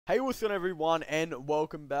Hey, what's going on everyone, and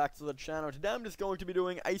welcome back to the channel. Today I'm just going to be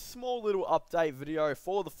doing a small little update video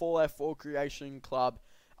for the Fallout 4 Creation Club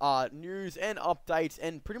news and updates,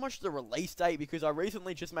 and pretty much the release date, because I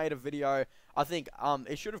recently just made a video. I think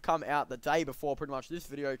it should have come out the day before pretty much this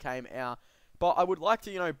video came out, but I would like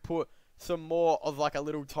to, put some more of like a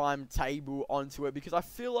little timetable onto it, because I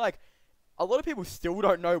feel like a lot of people still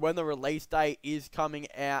don't know when the release date is coming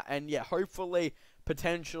out, and yeah, hopefully,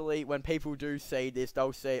 potentially, when people do see this,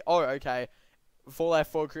 they'll see, oh, okay, Fallout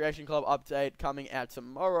 4 Creation Club update coming out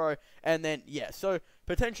tomorrow, and then, yeah, so,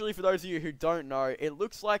 potentially, for those of you who don't know, it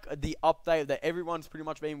looks like the update that everyone's pretty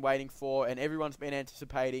much been waiting for, and everyone's been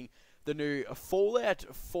anticipating, the new Fallout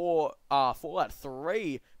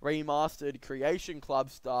 3 Remastered Creation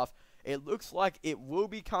Club stuff. It looks like it will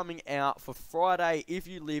be coming out for Friday if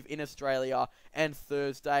you live in Australia, and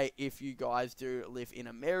Thursday if you guys do live in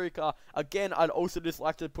America. Again, I'd also just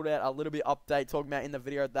like to put out a little bit update talking about in the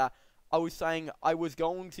video that I was saying I was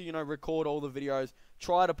going to, record all the videos,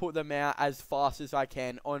 try to put them out as fast as I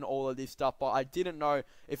can on all of this stuff, but I didn't know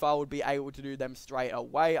if I would be able to do them straight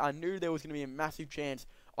away. I knew there was going to be a massive chance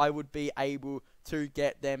I would be able to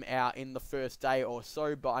get them out in the first day or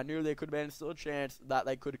so, but I knew there could have been still a chance that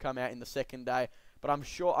they could come out in the second day. But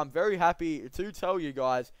I'm very happy to tell you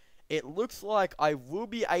guys, it looks like I will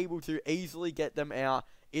be able to easily get them out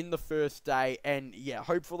in the first day, and yeah,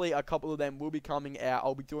 hopefully a couple of them will be coming out.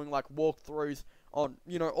 I'll be doing like walkthroughs on,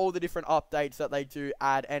 all the different updates that they do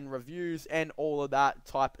add, and reviews, and all of that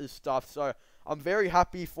type of stuff. So I'm very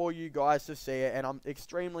happy for you guys to see it, and I'm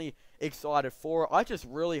extremely excited for it. I just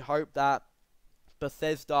really hope that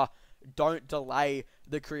Bethesda don't delay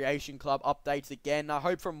the Creation Club updates again. I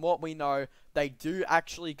hope, from what we know, they do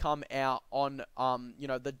actually come out on,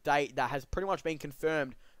 the date that has pretty much been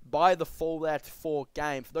confirmed by the Fallout 4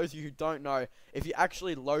 game. For those of you who don't know, if you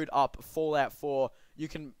actually load up Fallout 4, you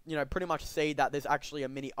can, pretty much see that there's actually a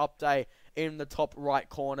mini update in the top right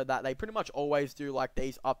corner that they pretty much always do, like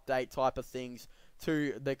these update type of things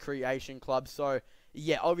to the Creation Club. So,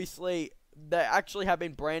 yeah, obviously, they actually have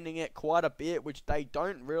been branding it quite a bit, which they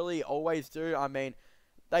don't really always do. I mean,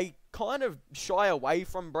 they kind of shy away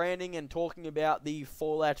from branding and talking about the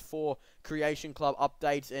Fallout 4 Creation Club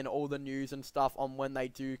updates and all the news and stuff on when they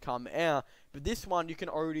do come out. But this one, you can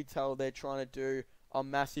already tell they're trying to do a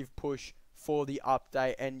massive push for the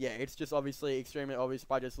update, and yeah, it's just obviously extremely obvious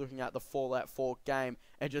by just looking at the Fallout 4 game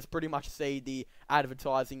and just pretty much see the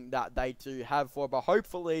advertising that they do have for it. But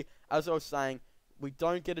hopefully, as I was saying, we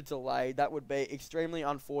don't get a delay. That would be extremely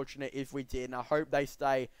unfortunate if we did, and I hope they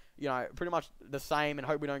stay, pretty much the same, and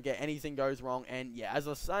hope we don't get anything goes wrong. And yeah, as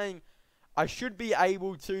I was saying, I should be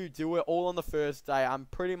able to do it all on the first day. I'm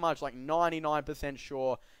pretty much like 99%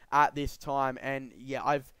 sure at this time, and yeah,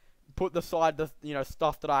 I've put aside the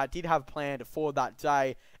stuff that I did have planned for that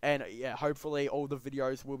day, and yeah, hopefully all the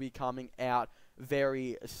videos will be coming out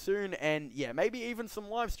very soon, and yeah, maybe even some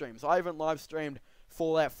live streams. I haven't live streamed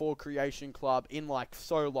Fallout 4 Creation Club in like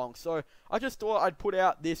so long, so I just thought I'd put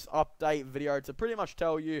out this update video to pretty much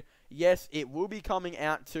tell you, yes, it will be coming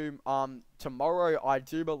out to tomorrow, I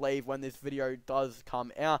do believe, when this video does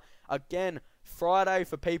come out. Again, Friday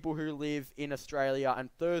for people who live in Australia, and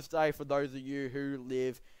Thursday for those of you who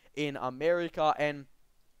live in America. And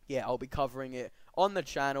yeah, I'll be covering it on the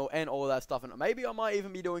channel and all that stuff, and maybe I might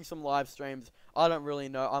even be doing some live streams. I don't really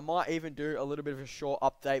know. I might even do a little bit of a short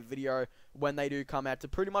update video when they do come out to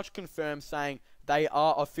pretty much confirm, saying they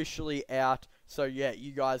are officially out. So yeah,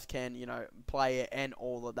 you guys can, play it and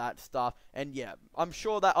all of that stuff. And yeah, I'm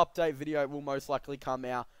sure that update video will most likely come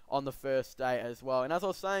out on the first day as well. And as I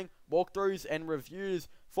was saying, walkthroughs and reviews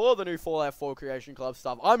for the new Fallout 4 Creation Club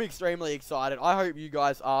stuff. I'm extremely excited. I hope you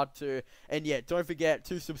guys are too. And yeah, don't forget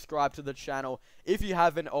to subscribe to the channel if you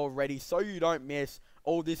haven't already, so you don't miss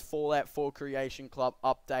all this Fallout 4 Creation Club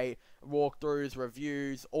update, walkthroughs,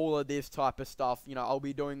 reviews, all of this type of stuff. I'll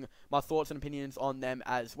be doing my thoughts and opinions on them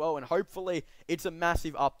as well, and hopefully it's a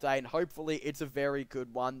massive update, and hopefully it's a very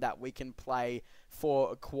good one that we can play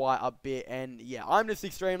for quite a bit. And yeah, I'm just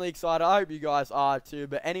extremely excited. I hope you guys are too.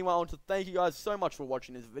 But anyway, I want to thank you guys so much for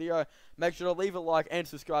watching this video. Make sure to leave a like and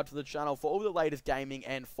subscribe to the channel for all the latest gaming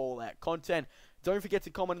and Fallout content. Don't forget to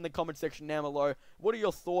comment in the comment section down below. What are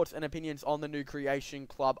your thoughts and opinions on the new Creation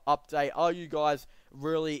Club update? Are you guys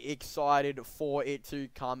really excited for it to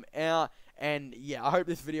come out? And yeah, I hope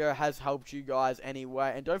this video has helped you guys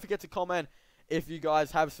anyway. And don't forget to comment if you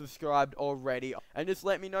guys have subscribed already. And just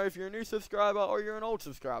let me know if you're a new subscriber or you're an old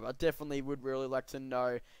subscriber. I definitely would really like to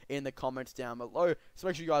know in the comments down below. So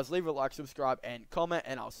make sure you guys leave a like, subscribe, and comment.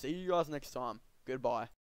 And I'll see you guys next time. Goodbye.